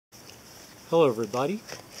Hello everybody.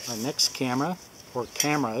 Our next camera, or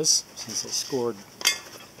cameras, since I scored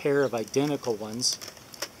a pair of identical ones,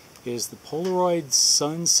 is the Polaroid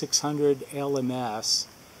Sun 600 LMS.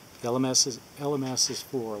 The LMS is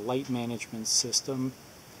for light management system.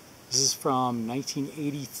 This is from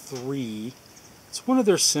 1983. It's one of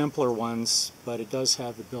their simpler ones, but it does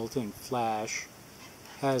have the built-in flash.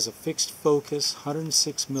 Has a fixed focus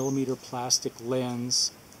 106mm plastic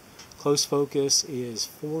lens. Close focus is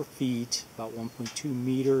 4 feet, about 1.2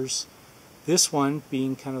 meters. This one,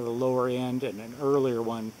 being kind of the lower end, and an earlier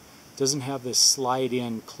one, doesn't have this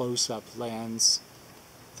slide-in close-up lens.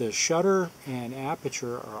 The shutter and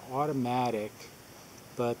aperture are automatic,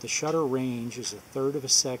 but the shutter range is 1/3 of a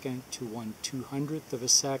second to 1/200th of a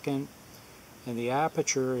second, and the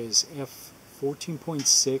aperture is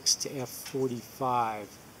f14.6 to f45.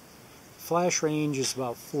 Flash range is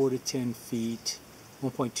about 4 to 10 feet.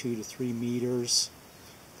 1.2 to 3 meters.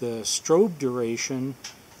 The strobe duration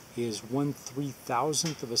is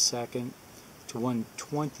 1/3000th of a second to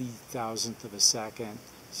 1/20,000th of a second.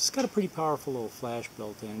 It's got a pretty powerful little flash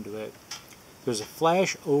built into it. There's a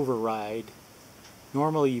flash override.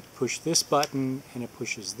 Normally you push this button and it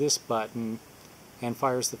pushes this button and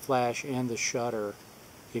fires the flash and the shutter.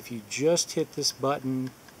 If you just hit this button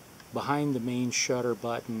behind the main shutter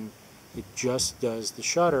button, it just does the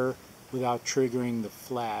shutter without triggering the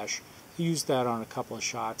flash. I used that on a couple of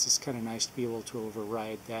shots. It's kind of nice to be able to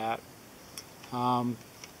override that.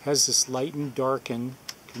 Has this light and darken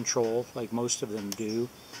control like most of them do.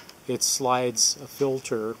 It slides a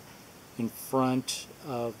filter in front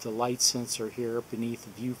of the light sensor here beneath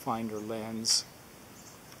the viewfinder lens.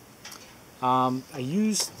 I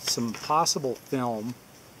used some possible film.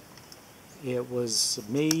 It was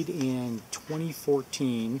made in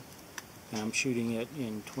 2014. I'm shooting it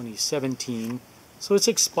in 2017, so it's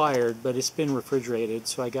expired, but it's been refrigerated,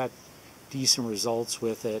 so I got decent results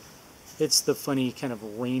with it. It's the funny kind of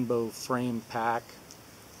rainbow frame pack.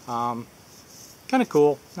 Kind of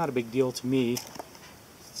cool, not a big deal to me,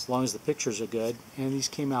 as long as the pictures are good, and these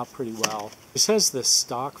came out pretty well. This has the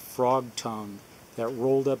stock frog tongue, that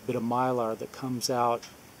rolled up bit of mylar that comes out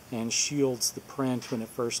and shields the print when it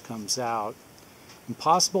first comes out.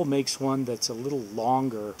 Impossible makes one that's a little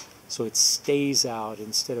longer, so it stays out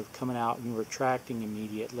instead of coming out and retracting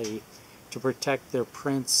immediately, to protect their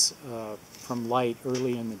prints from light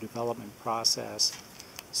early in the development process.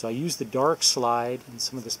 So I use the dark slide and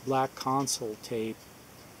some of this black console tape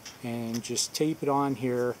and just tape it on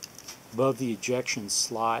here above the ejection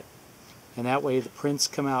slot, and that way the prints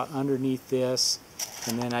come out underneath this,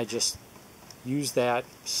 and then I just use that,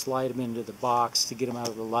 slide them into the box to get them out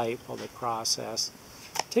of the light while they process.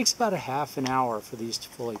 It takes about a half an hour for these to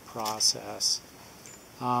fully process.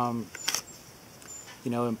 You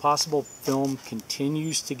know, Impossible film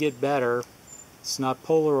continues to get better. It's not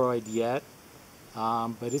Polaroid yet,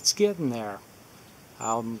 but it's getting there.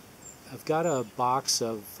 I've got a box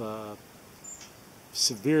of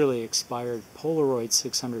severely expired Polaroid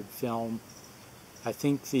 600 film. I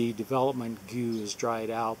think the development goo is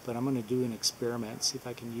dried out, but I'm going to do an experiment, see if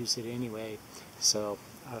I can use it anyway. So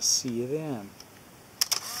I'll see you then.